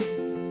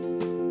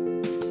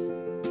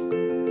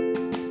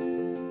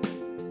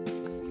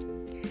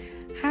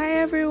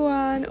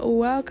everyone,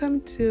 welcome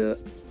to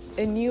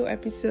a new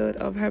episode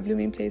of Her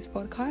Blooming Place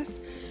podcast.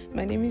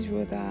 My name is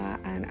Rhoda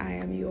and I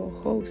am your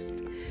host.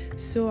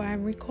 So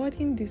I'm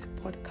recording this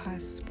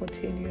podcast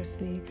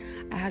spontaneously.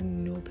 I had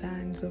no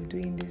plans of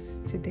doing this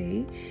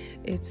today.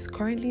 It's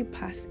currently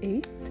past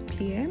 8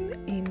 p.m.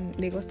 in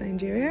Lagos,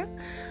 Nigeria,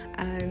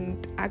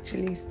 and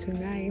actually it's to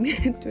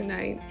 9 to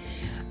 9.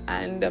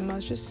 And I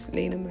was just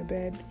laying on my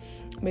bed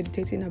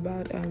meditating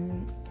about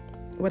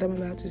what I'm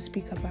about to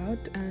speak about,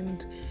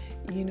 and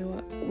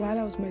while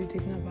I was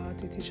meditating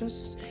about it, it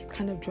just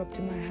kind of dropped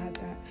in my heart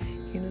that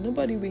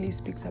nobody really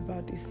speaks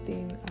about these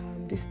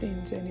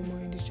things anymore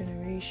in this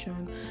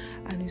generation,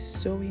 and it's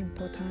so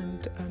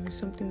important. It's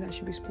something that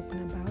should be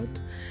spoken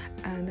about.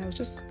 And I was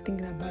just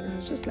thinking about it, I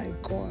was just like,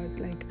 God,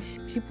 like,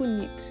 people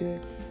need to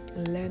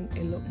learn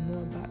a lot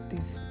more about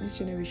this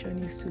generation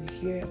needs to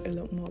hear a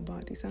lot more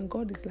about this. And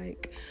God is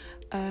like,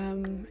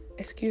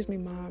 excuse me,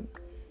 ma'am,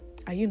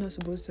 are you not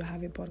supposed to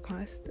have a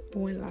podcast?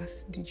 When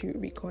last did you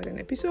record an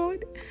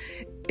episode?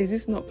 Is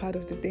this not part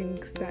of the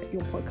things that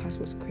your podcast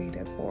was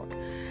created for?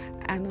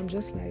 And I'm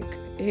just like,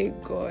 hey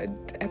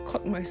God, I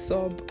caught my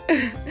sob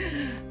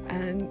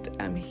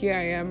and here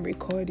I am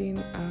recording.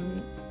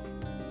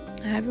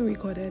 I haven't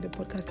recorded a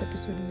podcast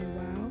episode in a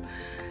while,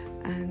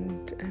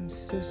 and I'm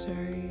so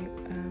sorry.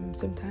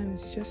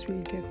 Sometimes you just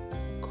really get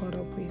caught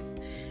up with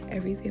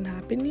everything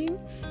happening,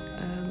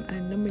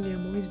 and normally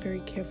I'm always very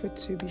careful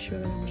to be sure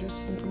that I'm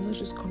not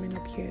just coming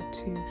up here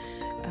to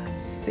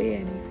say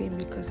anything,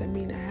 because I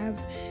have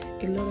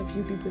a lot of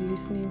you people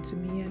listening to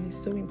me, and it's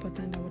so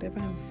important that whatever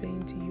I'm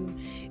saying to you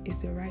is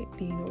the right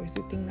thing, or is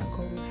the thing that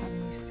God would have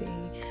me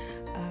say.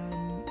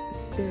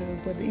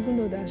 But even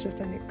though that's just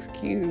an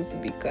excuse,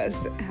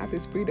 because I have the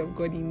Spirit of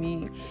God in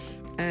me,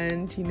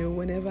 and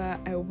whenever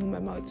I open my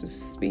mouth to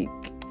speak,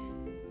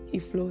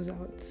 it flows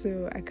out.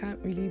 So I can't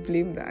really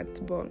blame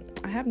that, but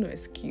I have no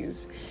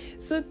excuse.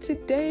 So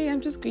today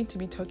I'm just going to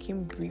be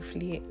talking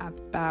briefly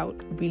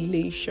about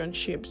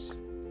relationships.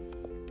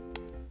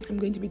 I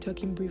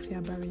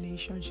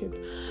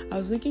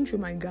was looking through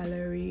my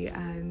gallery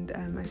and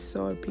I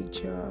saw a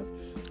picture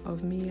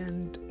of me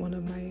and one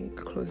of my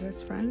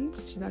closest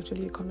friends. She's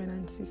actually a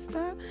covenant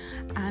sister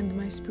and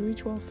my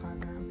spiritual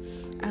father.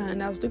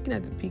 And I was looking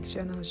at the picture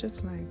and I was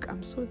just like,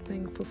 I'm so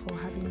thankful for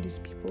having these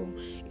people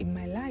in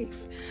my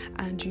life.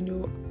 And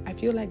I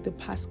feel like the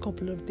past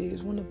couple of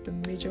days, one of the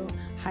major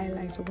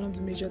highlights, or one of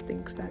the major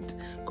things that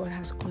God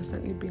has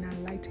constantly been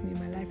highlighting in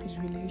my life is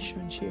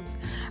relationships.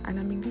 And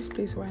I'm in this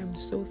place where I'm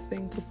so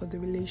thankful for the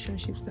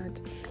relationships that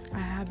I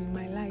have in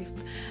my life.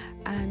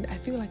 And I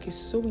feel like it's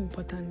so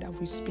important that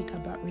we speak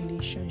about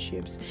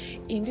relationships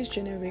in this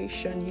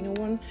generation.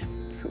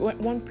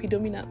 One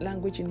predominant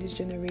language in this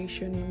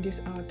generation, in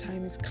this our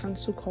time, is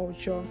cancel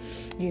culture,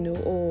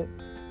 or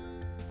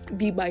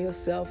be by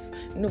yourself.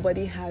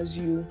 Nobody has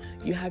you.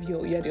 You're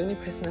the only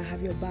person that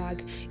have your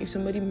back. If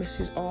somebody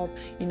messes up,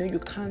 you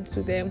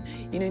cancel them.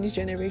 In this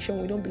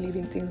generation, we don't believe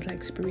in things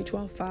like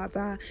spiritual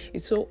father.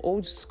 It's so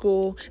old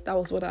school. That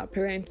was what our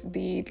parents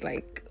did.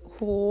 Like,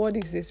 what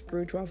is a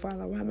spiritual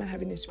father? Why am I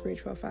having a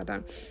spiritual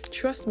father?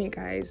 Trust me,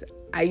 guys,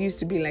 I used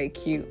to be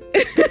like you.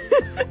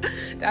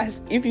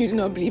 That's if you do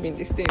not believe in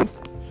these things.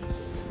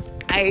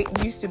 I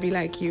used to be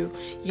like you.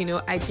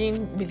 I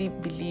didn't really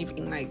believe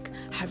in like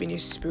having a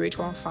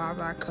spiritual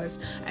father, because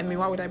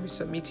why would I be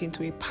submitting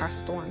to a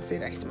pastor and say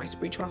that he's my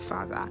spiritual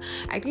father?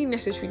 I didn't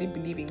necessarily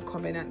believe in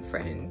covenant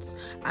friends,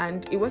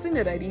 and it wasn't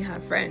that I didn't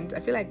have friends. I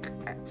feel like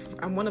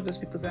I'm one of those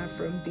people that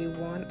from day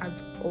one I've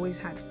always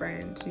had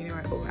friends.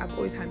 I've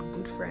always had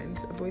good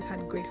friends. I've always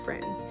had great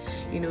friends.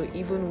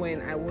 Even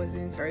when I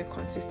wasn't very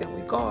consistent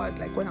with God,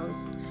 like when I was,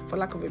 for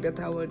lack of a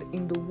better word,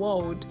 in the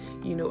world,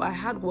 I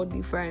had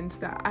worldly friends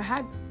that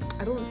I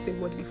don't want to say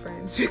worldly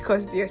friends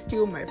because they're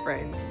still my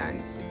friends,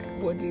 and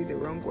worldly is a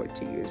wrong word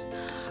to use.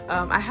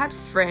 I had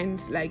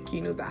friends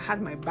that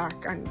had my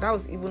back, and that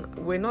was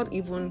we're not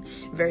even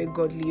very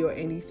godly or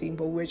anything,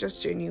 but we're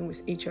just genuine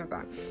with each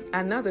other.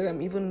 And now that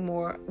I'm even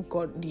more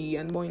godly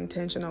and more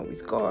intentional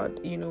with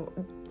God,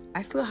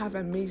 I still have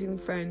amazing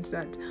friends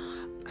that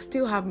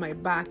still have my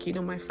back.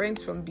 My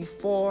friends from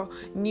before,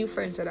 new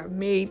friends that I've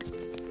made.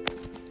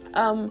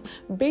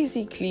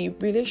 Basically,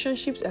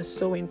 relationships are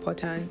so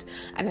important,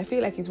 and I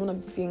feel like it's one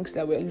of the things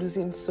that we're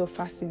losing so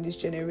fast in this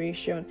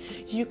generation.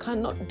 You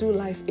cannot do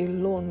life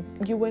alone.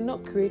 You were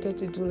not created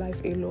to do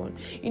life alone.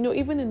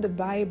 Even in the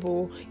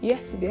Bible,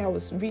 yesterday I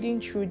was reading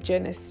through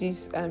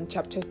Genesis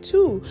chapter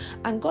 2,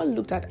 and God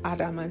looked at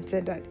Adam and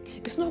said that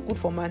it's not good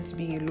for man to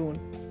be alone.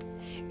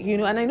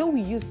 And I know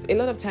we use a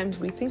lot of times,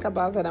 we think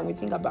about that and we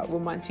think about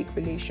romantic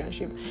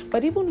relationship,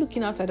 but even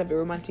looking outside of a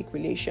romantic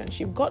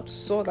relationship, God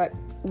saw that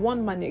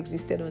one man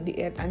existed on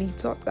the earth, and he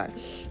thought that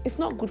it's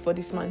not good for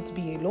this man to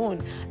be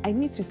alone. I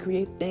need to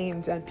create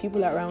things and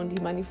people around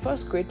him. And he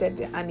first created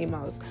the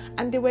animals,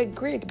 and they were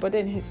great, but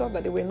then he saw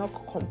that they were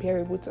not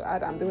comparable to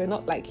Adam. They were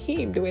not like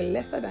him. They were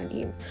lesser than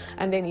him.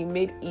 And then he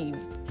made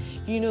Eve.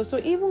 So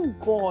even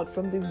God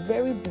from the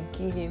very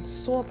beginning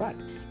saw that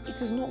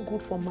It is not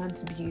good for man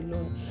to be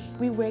alone.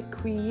 We were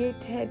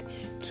created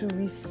to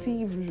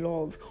receive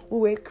love. We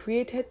were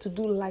created to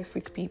do life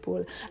with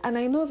people. And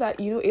I know that,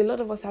 a lot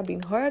of us have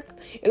been hurt.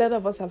 A lot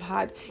of us have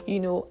had,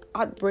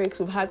 outbreaks.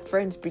 We've had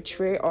friends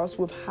betray us.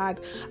 We've had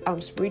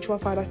spiritual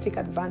fathers take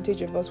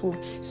advantage of us.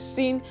 We've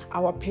seen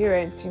our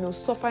parents,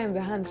 suffer in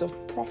the hands of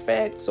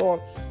prophets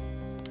or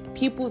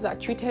people that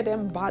treated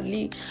them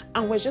badly,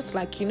 and we're just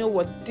like,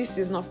 this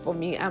is not for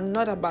me. I'm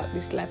not about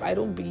this life. I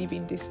don't believe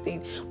in this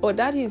thing. But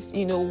that is,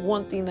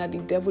 one thing that the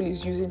devil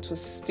is using to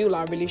steal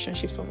our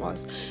relationships from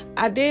us.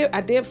 Are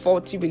there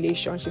faulty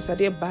relationships? Are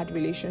there bad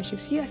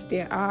relationships? Yes,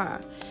 there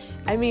are.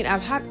 I mean,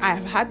 I've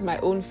had my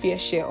own fair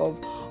share of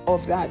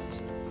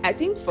that. I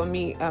think for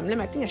me,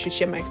 I think I should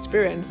share my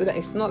experience so that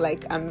it's not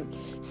like I'm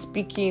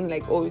speaking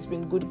like, oh, it's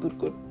been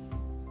good.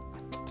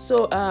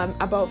 So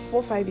about 4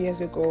 or 5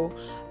 years ago,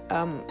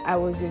 I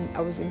was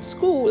in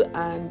school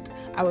and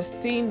I was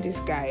seeing this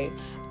guy,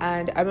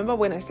 and I remember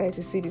when I started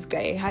to see this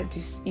guy,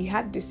 he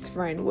had this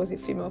friend who was a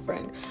female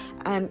friend,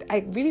 and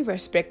I really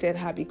respected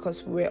her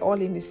because we're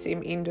all in the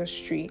same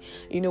industry,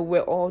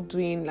 we're all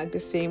doing like the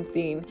same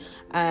thing,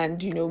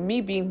 and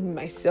me being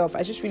myself,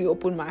 I just really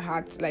opened my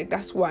heart. Like,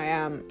 that's who I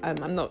am. I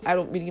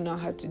don't really know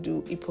how to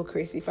do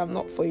hypocrisy. If I'm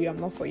not for you, I'm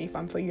not for you. If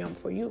I'm for you, I'm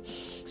for you.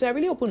 So I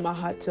really opened my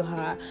heart to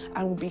her,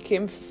 and we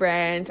became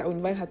friends. I would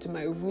invite her to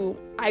my room.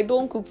 I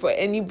don't cook for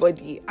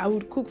anybody. I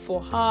would cook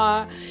for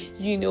her.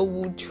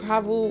 We'd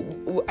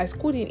travel. I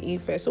schooled in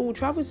Ife, so we'd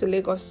travel to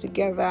Lagos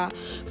together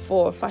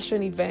for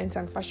fashion events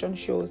and fashion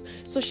shows.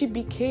 So she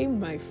became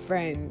my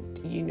friend.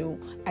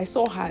 I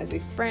saw her as a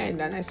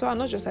friend, and I saw her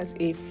not just as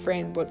a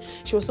friend, but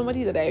she was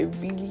somebody that I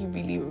really,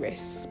 really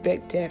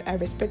respected. I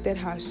respected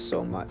her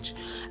so much.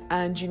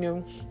 And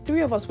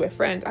 3 of us were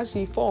friends,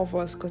 actually 4 of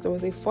us, because there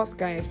was a 4th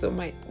guy. So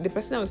the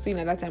person I was seeing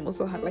at that time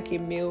also had like a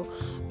male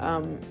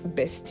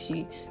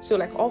bestie. So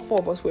like all 4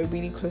 of us were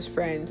really close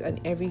friends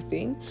and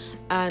everything.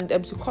 And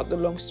to cut the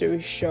long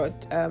story short,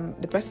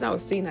 the person I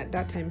was seeing at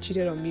that time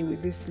cheated on me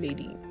with this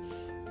lady.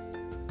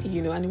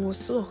 And it was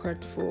so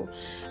hurtful.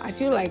 I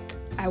feel like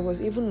I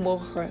was even more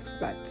hurt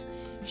that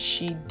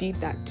she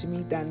did that to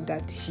me than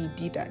that he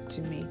did that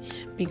to me,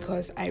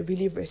 because I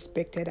really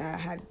respected her. I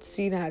had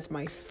seen her as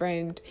my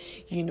friend.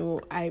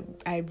 I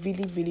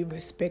really, really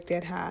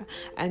respected her.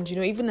 And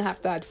even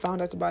after I'd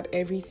found out about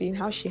everything,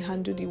 how she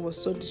handled it was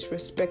so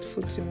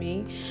disrespectful to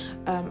me.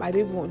 I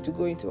don't even want to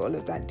go into all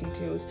of that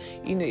details.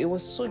 It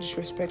was so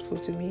disrespectful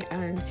to me,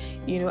 and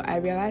I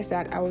realized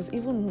that I was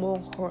even more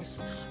hurt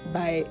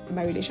by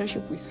my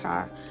relationship with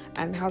her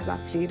and how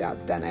that played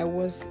out than I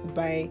was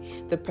by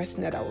the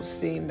person that I was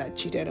saying that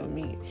cheated on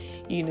me.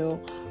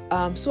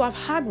 So I've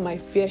had my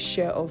fair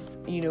share of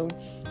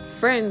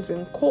friends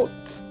in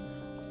quotes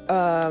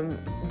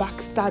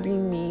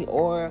backstabbing me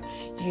or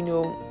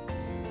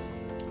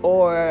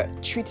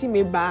treating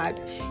me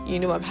bad.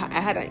 I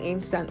had an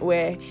instant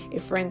where a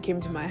friend came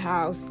to my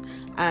house,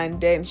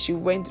 and then she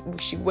went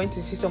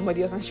to see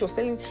somebody else, and she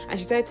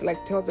started to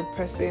like tell the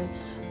person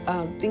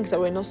things that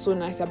were not so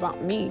nice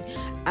about me,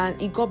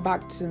 and it got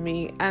back to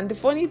me. And the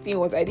funny thing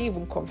was, I didn't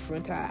even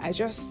confront her. I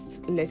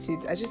just let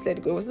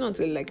it go. It wasn't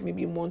until like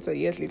maybe months or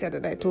years later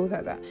that I told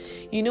her that,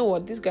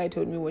 this guy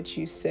told me what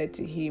you said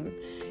to him.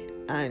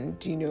 And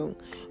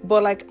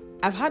but like,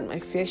 I've had my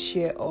fair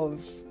share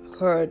of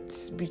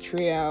hurts,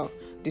 betrayal,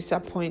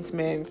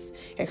 disappointments,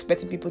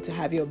 expecting people to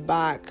have your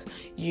back.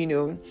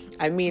 Even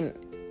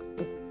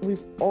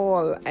with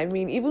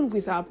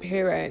our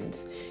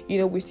parents,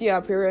 we see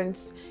our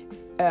parents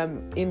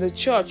in the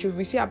church.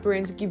 We see our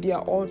parents give their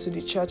all to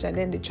the church, and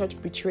then the church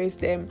betrays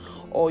them,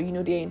 or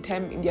they're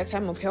in their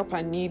time of help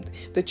and need,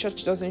 the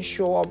church doesn't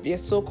show up. Their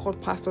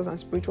so-called pastors and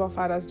spiritual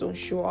fathers don't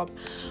show up.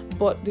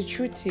 But the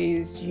truth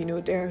is,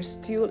 there are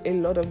still a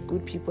lot of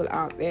good people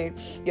out there.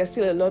 There's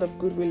still a lot of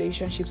good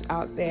relationships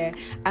out there,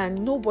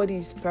 and nobody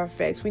is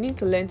perfect. We need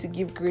to learn to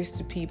give grace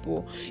to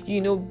people.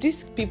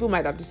 These people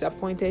might have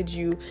disappointed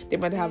you. They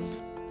might have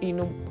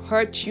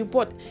hurt you,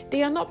 but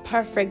they are not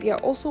perfect. They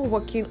are also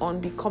working on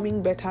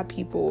becoming better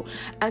people.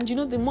 And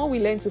the more we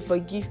learn to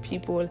forgive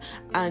people,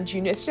 and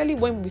especially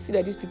when we see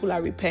that these people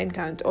are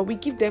repentant, or we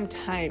give them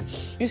time,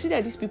 you see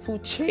that these people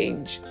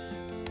change.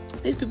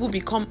 These people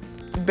become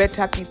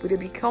better people. They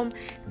become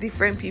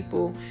different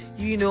people,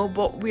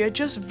 but we are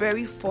just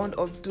very fond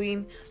of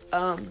doing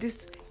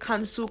this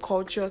cancel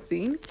culture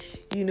thing,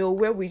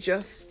 where we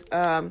just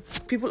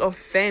people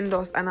offend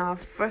us, and our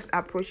first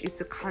approach is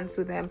to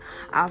cancel them.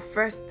 Our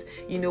first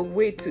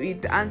way to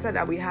it, the answer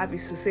that we have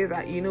is to say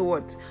that,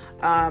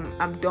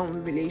 I'm done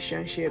with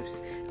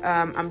relationships.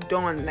 I'm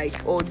done, like,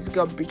 oh, this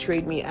girl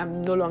betrayed me,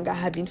 I'm no longer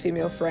having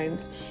female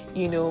friends.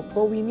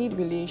 But we need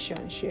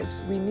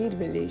relationships.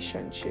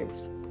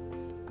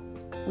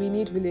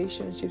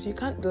 You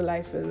can't do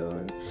life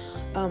alone.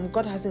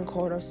 God hasn't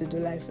called us to do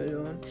life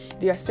alone.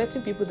 There are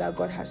certain people that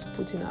God has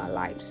put in our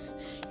lives,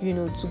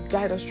 to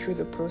guide us through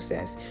the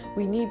process.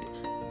 We need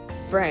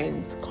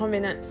friends,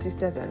 covenant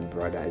sisters and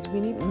brothers. We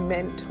need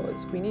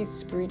mentors. We need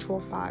spiritual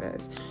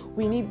fathers.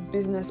 We need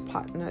business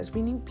partners.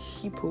 We need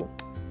people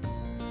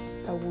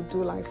that we'll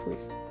do life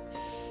with.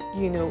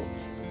 you know,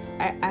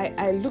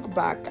 I look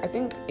back, I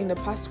think in the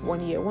past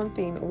 1 year,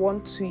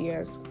 2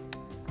 years,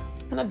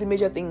 one of the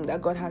major things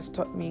that God has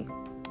taught me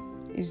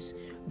is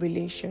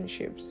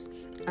relationships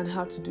and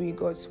how to do it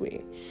God's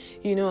way.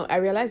 You know, I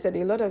realized that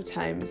a lot of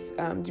times,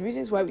 the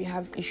reasons why we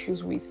have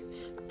issues with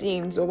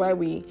things or why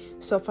we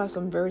suffer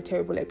some very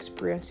terrible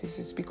experiences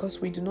is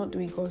because we do not do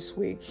it God's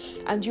way.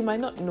 And you might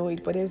not know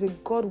it, but there's a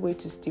God way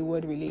to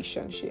steward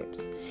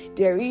relationships.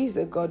 There is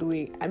a God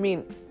way. I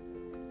mean,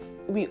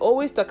 we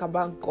always talk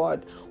about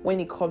God when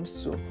it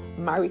comes to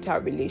marital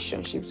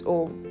relationships.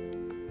 Oh,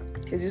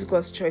 is this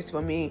God's choice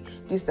for me?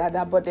 This,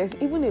 that. But there's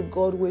even a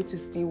God way to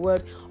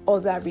steward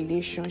other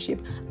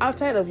relationship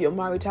outside of your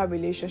marital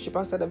relationship,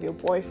 outside of your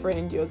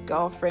boyfriend, your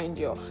girlfriend,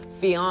 your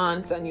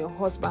fiance, and your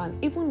husband,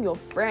 even your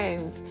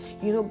friends.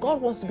 You know,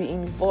 God wants to be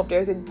involved. There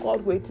is a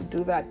God way to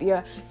do that. There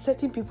are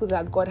certain people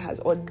that God has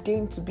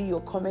ordained to be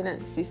your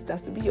covenant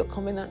sisters, to be your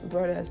covenant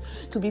brothers,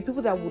 to be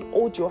people that would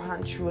hold your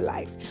hand through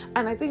life.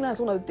 And I think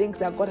that's one of the things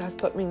that God has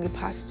taught me in the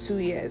past 2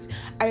 years.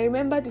 I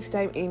remember this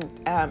time in,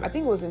 I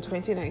think it was in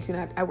 2019,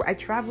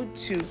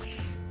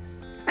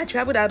 I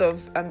traveled out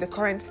of the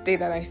current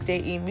state that I stay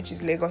in, which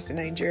is Lagos in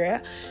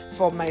Nigeria,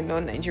 for my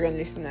non-Nigerian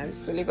listeners.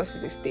 So Lagos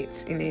is a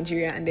state in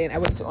Nigeria, and then I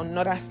went to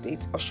another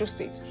state, Osho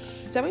State.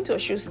 So I went to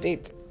Osho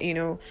State, you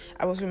know,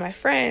 I was with my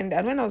friend,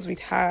 and when I was with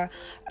her,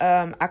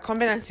 our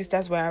covenant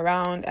sisters were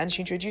around, and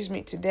she introduced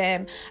me to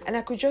them, and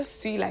I could just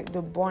see like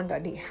the bond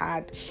that they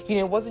had. You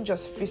know, it wasn't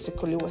just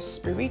physical, it was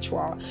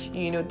spiritual.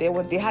 You know,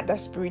 they had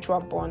that spiritual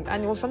bond,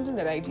 and it was something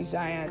that I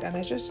desired, and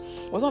it was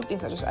one of the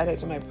things I just added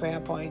to my prayer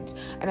point.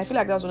 And I feel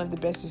like that was one of the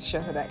best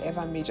decisions that I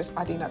ever made, just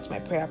adding that to my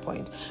prayer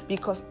point,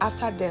 because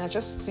after then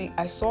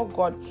I saw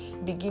God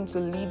begin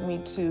to lead me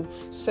to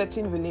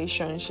certain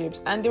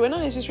relationships, and they were not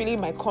necessarily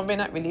my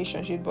covenant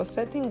relationship, but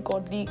certain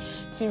godly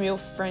female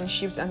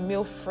friendships and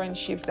male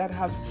friendships that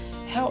have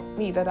helped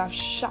me, that have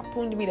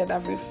sharpened me, that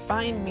have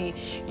refined me,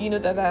 you know,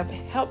 that have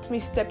helped me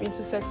step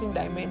into certain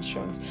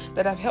dimensions,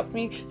 that have helped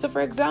me. So for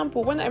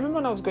example, when I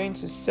was going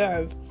to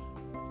serve,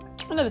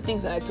 one of the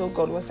things that I told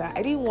God was that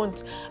I don't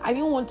want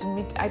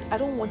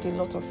a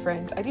lot of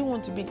friends. I didn't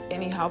want to meet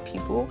anyhow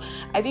people.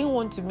 I didn't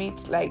want to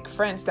meet like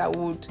friends that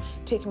would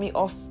take me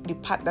off the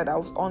path that I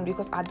was on,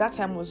 because at that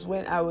time was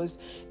when I was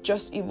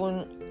just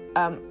even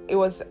I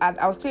was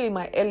still in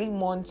my early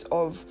months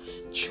of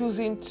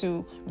choosing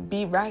to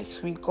be right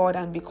with God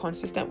and be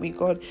consistent with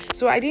God.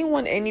 So I didn't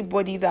want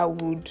anybody that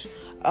would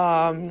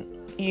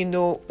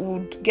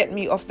would get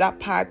me off that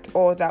path,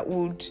 or that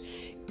would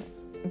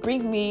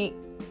bring me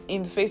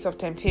in the face of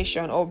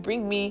temptation, or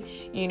bring me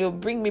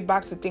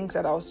back to things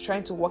that I was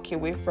trying to walk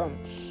away from.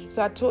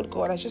 So I told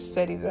God, I just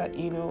said it, that,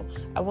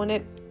 I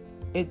wanted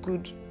a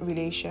good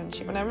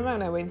relationship. And I remember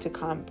when I went to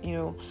camp,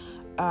 it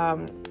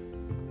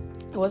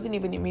wasn't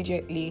even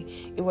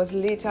immediately. It was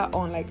later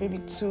on, like maybe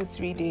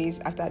 2-3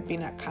 days after I'd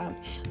been at camp,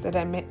 that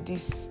I met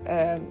this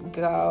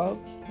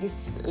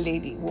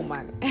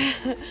woman.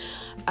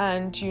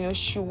 And,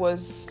 she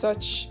was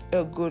such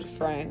a good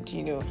friend.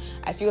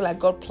 I feel like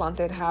God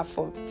planted her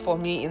for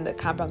me in the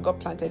camp, and God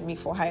planted me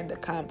for her in the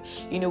camp.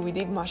 We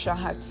did martial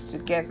arts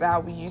together.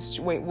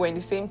 We're in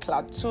the same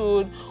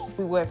platoon.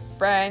 We were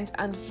friends.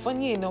 And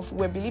funny enough,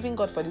 we're believing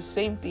God for the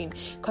same thing,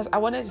 because I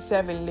wanted to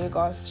serve in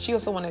Lagos. She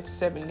also wanted to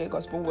serve in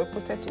Lagos, but we're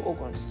posted to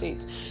Ogun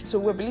State. So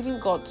we're believing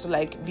God to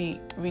be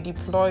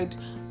redeployed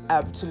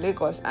to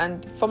Lagos.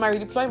 And for my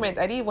redeployment,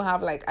 I didn't even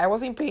have I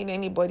wasn't paying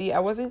anybody.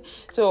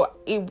 So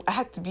it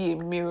had to be a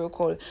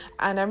miracle.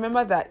 And I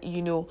remember that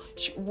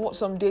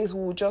some days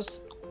we would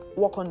just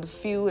walk on the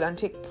field and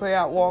take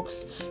prayer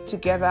walks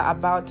together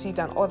about it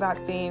and other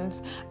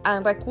things,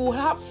 and we'll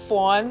have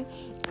fun.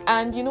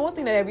 And one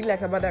thing that I really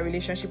liked about that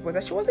relationship was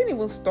that she wasn't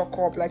even stuck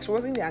up. She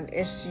wasn't an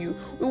SU.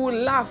 We would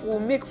laugh, we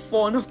would make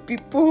fun of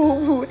people,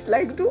 we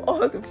would do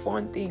all the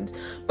fun things.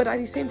 But at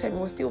the same time, it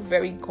was still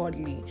very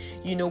godly.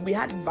 We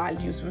had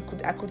values.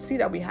 I could see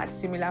that we had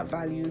similar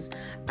values,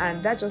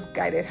 and that just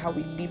guided how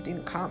we lived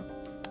in camp.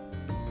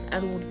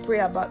 And we would pray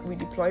about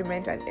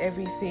redeployment and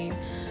everything.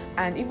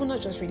 And even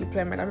not just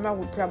redeployment, I remember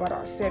we'd pray about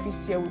our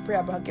service here, we pray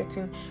about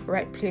getting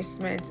right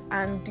placements.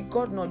 And did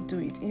God not do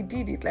it? He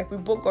did it. We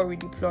both got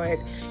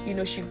redeployed.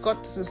 She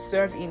got to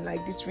serve in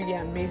this really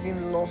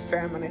amazing law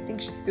firm, and I think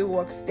she still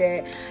works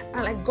there.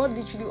 And God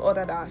literally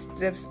ordered our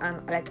steps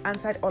and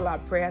answered all our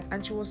prayers.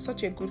 And she was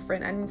such a good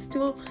friend, and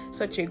still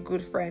such a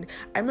good friend.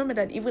 I remember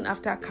that even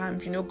after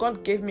camp,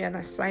 God gave me an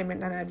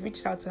assignment, and I'd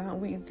reached out to her,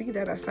 and we did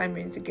that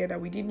assignment together.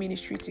 We did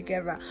ministry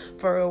together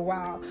for a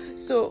while.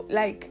 So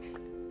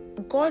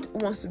God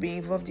wants to be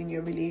involved in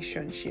your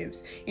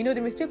relationships.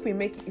 The mistake we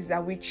make is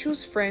that we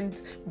choose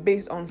friends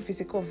based on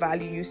physical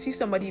value. You see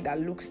somebody that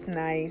looks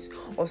nice,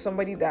 or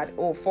somebody that,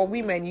 for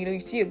women, you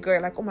see a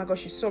girl oh my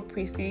gosh, she's so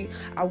pretty,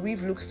 her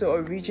weave looks so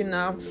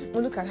original,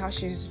 look at how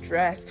she's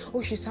dressed,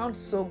 she sounds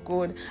so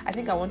good, I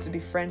think I want to be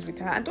friends with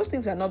her. And those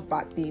things are not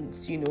bad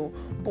things,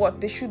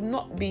 but they should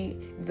not be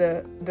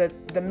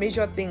the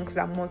major things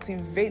that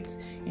motivate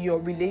your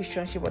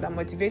relationship, or that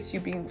motivates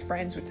you being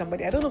friends with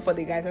somebody. I don't know for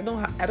the guys, I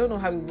don't know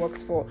how it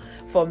works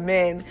for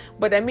men.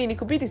 But I mean, it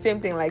could be the same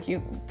thing. Like,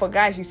 for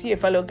guys, you see a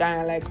fellow guy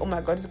and like, oh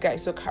my God, this guy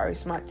is so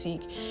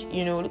charismatic.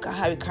 Look at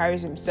how he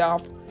carries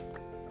himself.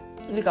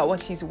 Look at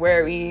what he's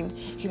wearing.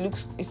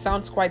 It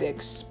sounds quite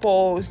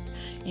exposed.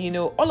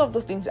 All of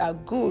those things are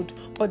good,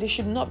 but they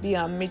should not be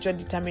a major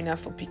determiner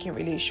for picking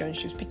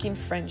relationships, picking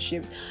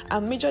friendships.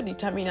 A major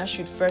determiner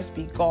should first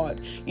be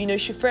God. It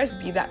should first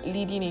be that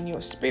leading in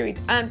your spirit.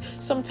 And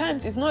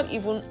sometimes it's not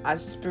even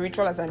as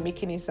spiritual as I'm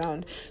making it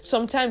sound.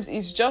 Sometimes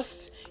it's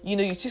just,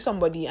 you see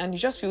somebody and you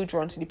just feel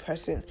drawn to the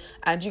person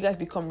and you guys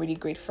become really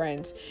great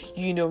friends.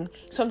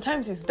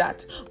 Sometimes it's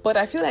that. But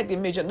I feel like the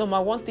major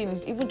number one thing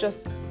is even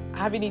just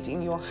having it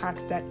in your heart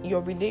that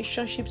your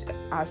relationships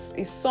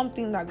is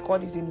something that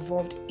God is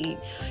involved in.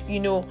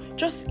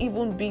 Just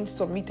even being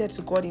submitted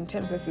to God in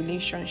terms of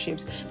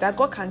relationships, that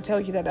God can tell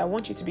you that I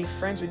want you to be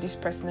friends with this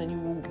person and you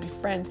will be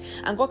friends,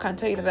 and God can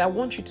tell you that I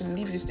want you to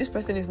leave this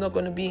person is not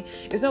going to be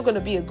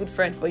a good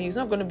friend for you, it's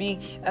not going to be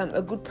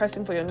a good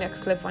person for your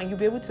next level, and you'll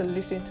be able to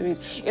listen to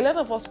it. A lot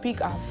of us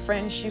pick our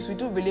friendships, we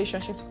do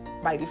relationships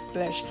by the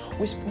flesh.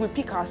 We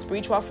pick our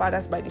spiritual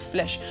fathers by the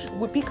flesh.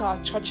 We pick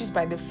our churches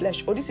by the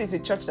flesh. Oh, this is a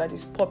church that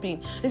is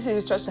popping. This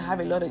is a church that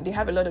have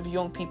a lot of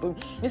young people.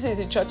 This is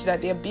a church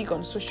that they're big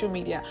on social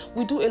media.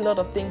 We do a lot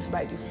of things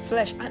by the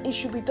flesh, and it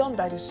should be done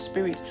by the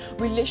spirit.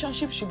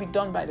 Relationships should be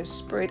done by the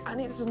spirit, and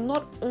it is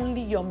not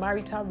only your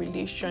marital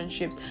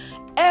relationships.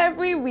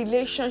 Every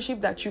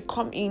relationship that you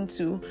come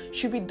into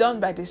should be done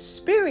by the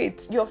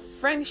spirit. Your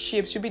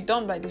friendships should be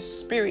done by the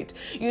spirit.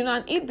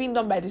 And it being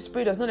done by the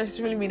spirit does not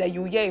necessarily mean that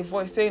you hear a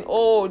voice saying,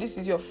 oh, this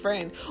is your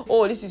friend,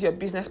 oh, this is your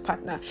business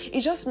partner.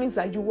 It just means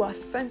that you are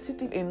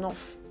sensitive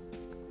enough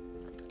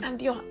and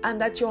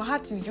that your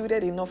heart is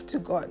yielded enough to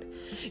God.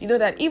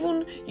 That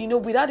even,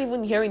 without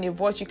even hearing a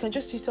voice, you can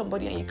just see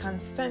somebody and you can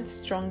sense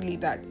strongly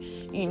that,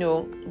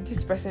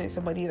 this person is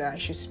somebody that I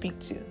should speak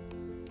to.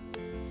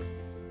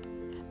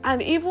 And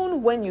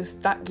even when you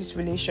start these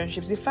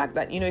relationships, the fact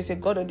that, it's a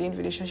God-ordained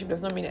relationship does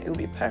not mean that it will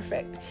be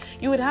perfect.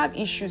 You would have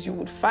issues, you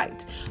would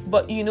fight.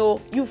 But,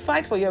 you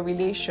fight for your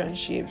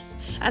relationships.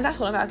 And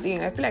that's another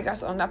thing. I feel like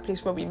that's another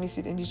place where we miss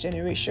it in this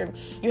generation.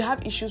 You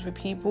have issues with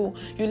people.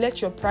 You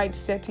let your pride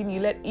set in.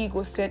 You let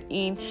ego set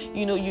in.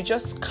 You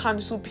just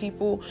cancel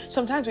people.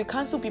 Sometimes we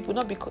cancel people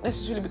not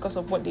necessarily because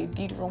of what they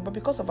did wrong, but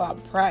because of our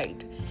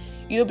pride.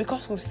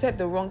 Because we've said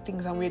the wrong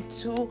things and we're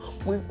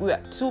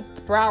too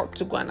proud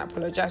to go and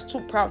apologize, too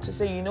proud to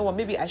say,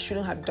 maybe I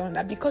shouldn't have done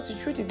that. Because the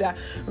truth is that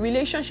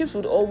relationships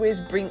would always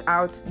bring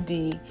out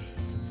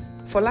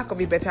for lack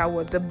of a better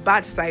word, the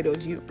bad side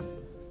of you.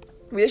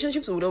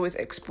 Relationships would always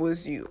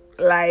expose you.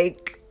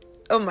 Like,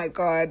 oh my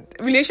God,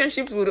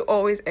 relationships would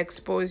always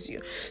expose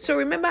you. So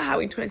remember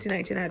how in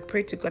 2019 I had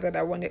prayed to God that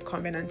I wanted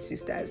covenant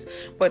sisters.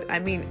 But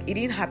it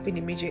didn't happen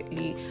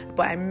immediately.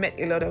 But I met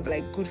a lot of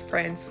good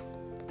friends,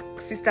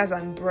 sisters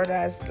and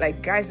brothers,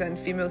 guys and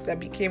females that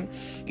became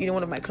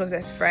one of my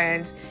closest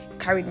friends,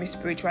 carried me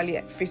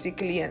spiritually,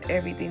 physically, and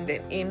everything.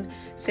 Then in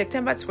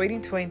September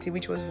 2020,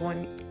 which was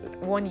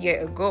one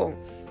year ago,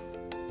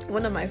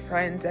 one of my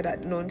friends that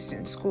I'd known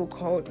since school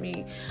called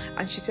me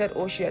and she said,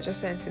 she had just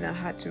sensed in her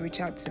heart to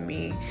reach out to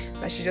me,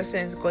 that she just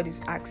sensed God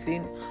is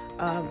asking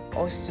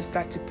us to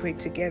start to pray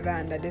together,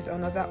 and that there's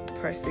another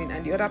person,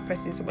 and the other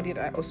person, somebody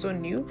that I also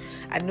knew.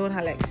 I'd known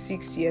her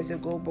 6 years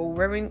ago, but we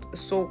weren't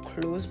so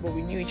close, but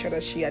we knew each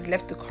other. She had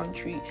left the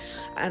country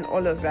and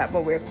all of that,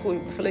 but we're cool.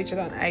 We follow each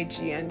other on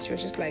IG, and she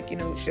was just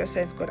she just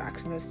sensed God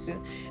asking us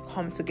to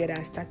come together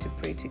and start to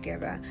pray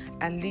together.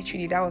 And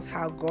literally that was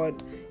how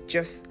God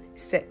just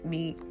set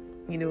me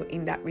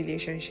in that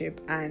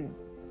relationship. And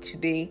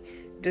today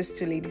those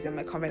two ladies are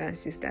my covenant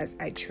sisters.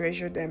 I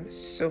treasure them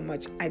so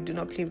much. I do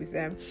not play with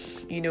them,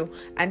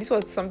 and this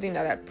was something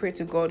that I prayed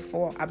to God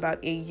for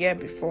about a year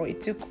before.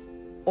 It took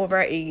over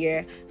a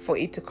year for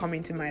it to come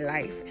into my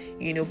life,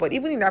 but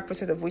even in that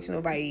process of waiting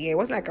over a year, it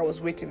wasn't like I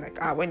was waiting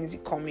when is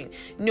it coming?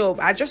 No,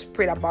 I just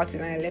prayed about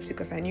it and I left it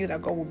because I knew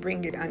that God would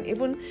bring it. And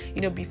even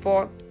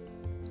before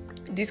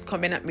this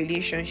covenant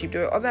relationship,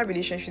 there were other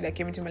relationships that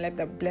came into my life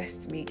that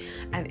blessed me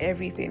and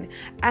everything.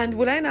 And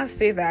would I not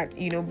say that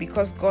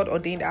because God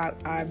ordained our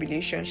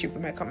relationship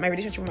with my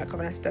relationship with my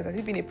covenant sisters, has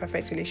it been a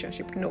perfect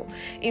relationship? No.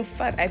 In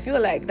fact, I feel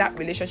like that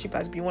relationship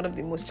has been one of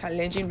the most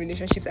challenging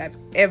relationships I've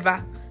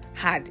ever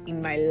had in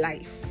my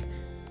life,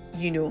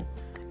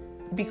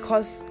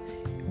 because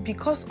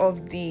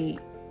of the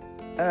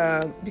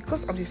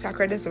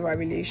sacredness of our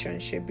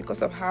relationship,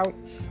 because of how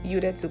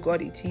yielded to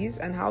God it is,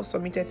 and how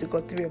submitted to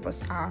God three of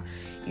us are.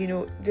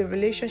 The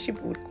relationship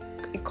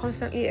it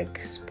constantly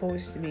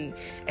exposed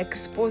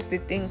the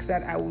things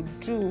that I would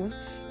do,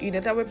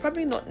 that were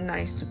probably not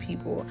nice to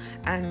people,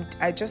 and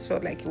I just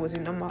felt like it was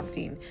a normal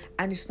thing,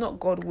 and it's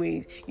not God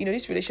way. The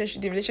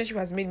relationship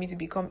has made me to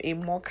become a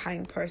more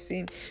kind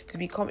person, to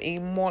become a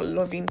more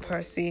loving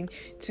person,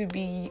 to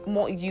be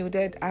more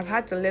yielded. I've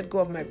had to let go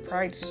of my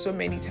pride so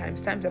many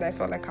times that I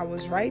felt like I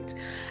was right.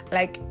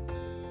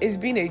 It's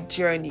been a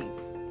journey.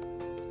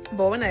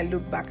 But when I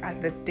look back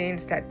at the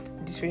things that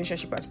this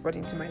relationship has brought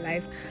into my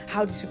life,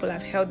 how these people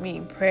have held me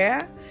in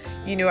prayer,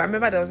 I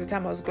remember there was a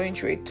time I was going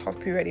through a tough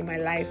period in my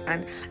life,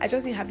 and I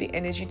just didn't have the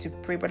energy to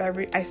pray. But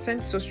I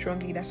sensed so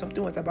strongly that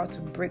something was about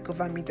to break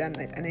over me that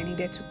night, and I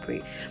needed to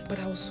pray. But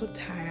I was so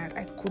tired,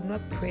 I could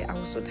not pray. I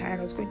was so tired,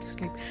 I was going to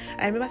sleep.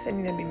 I remember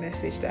sending them a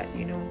message that,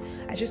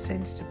 I just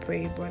sensed to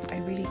pray, but I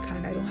really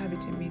can't. I don't have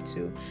it in me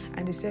to.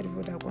 And they said,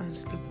 Rhoda, go and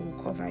sleep,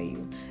 we'll cover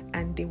you.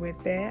 And they were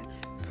there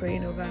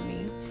praying over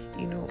me,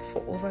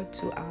 for over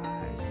 2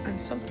 hours. And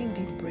something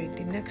did break.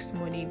 The next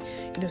morning,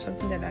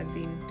 something that I'd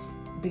been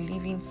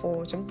believing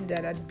for, something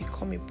that had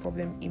become a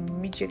problem,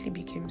 immediately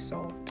became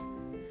solved.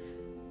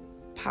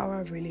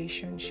 Power of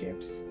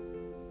relationships.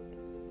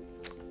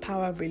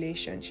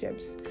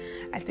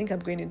 I think I'm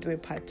going to do a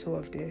part 2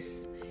 of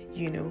this,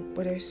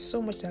 but there's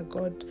so much that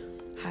God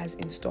has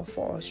in store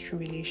for us through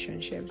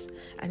relationships,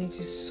 and it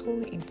is so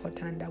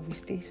important that we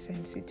stay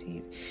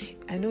sensitive.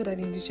 I know that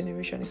in this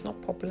generation it's not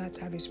popular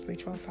to have a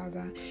spiritual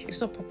father. It's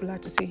not popular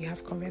to say you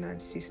have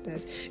covenant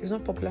sisters. It's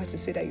not popular to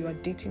say that you are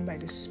dating by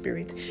the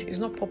Spirit. It's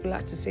not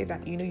popular to say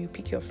that you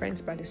pick your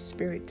friends by the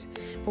Spirit.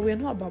 But we are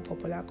not about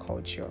popular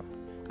culture.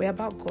 We're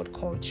about God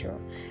culture.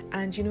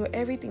 And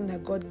everything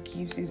that God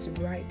gives is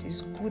right,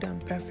 is good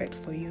and perfect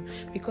for you,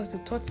 because the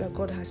thoughts that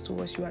God has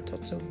towards you are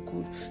thoughts of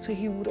good. So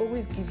He would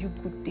always give you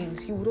good things.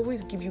 He would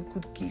always give you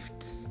good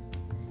gifts.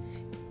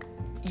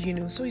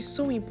 So it's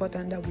so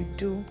important that we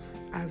do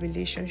our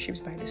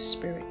relationships by the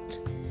Spirit.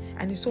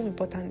 And it's so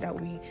important that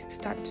we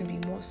start to be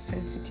more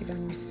sensitive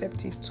and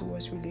receptive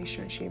towards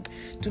relationship.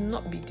 Do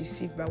not be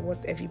deceived by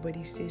what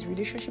everybody says.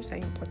 Relationships are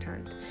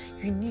important.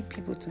 You need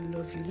people to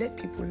love you. Let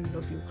people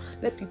love you.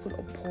 Let people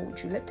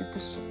uphold you. Let people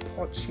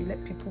support you.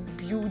 Let people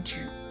build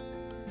you.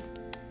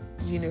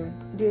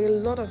 There are a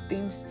lot of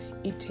things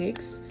it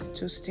takes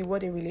to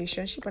steward a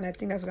relationship, and I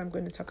think that's what I'm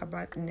going to talk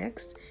about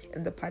next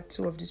in the part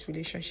 2 of this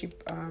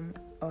relationship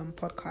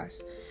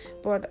podcast.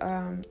 But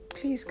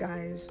please,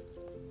 guys,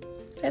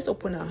 let's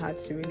open our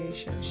hearts to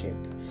relationship,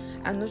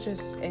 and not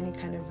just any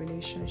kind of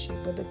relationship,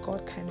 but the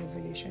God kind of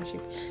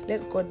relationship.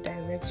 Let God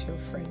direct your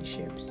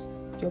friendships,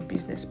 your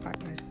business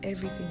partners,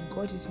 everything.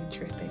 God is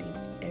interested in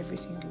every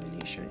single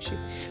relationship,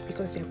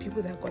 because there are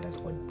people that God has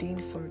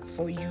ordained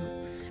for you,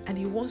 and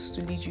He wants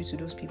to lead you to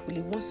those people.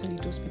 He wants to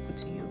lead those people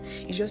to you.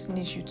 He just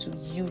needs you to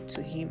yield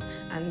to Him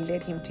and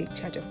let Him take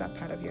charge of that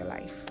part of your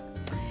life.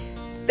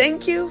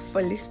 Thank you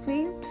for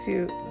listening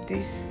to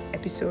this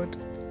episode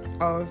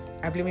of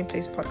A Blooming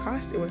Place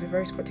podcast. It was a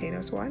very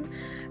spontaneous one.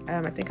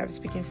 I think I've been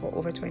speaking for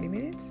over 20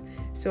 minutes.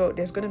 So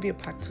there's going to be a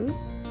part 2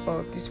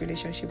 of this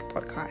relationship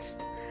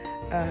podcast.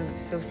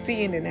 So see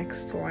you in the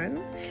next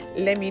one.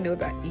 Let me know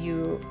that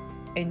you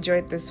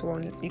enjoyed this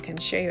one. You can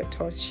share your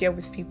thoughts, share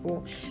with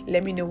people.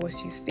 Let me know what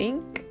you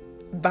think.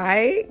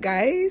 Bye,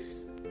 guys.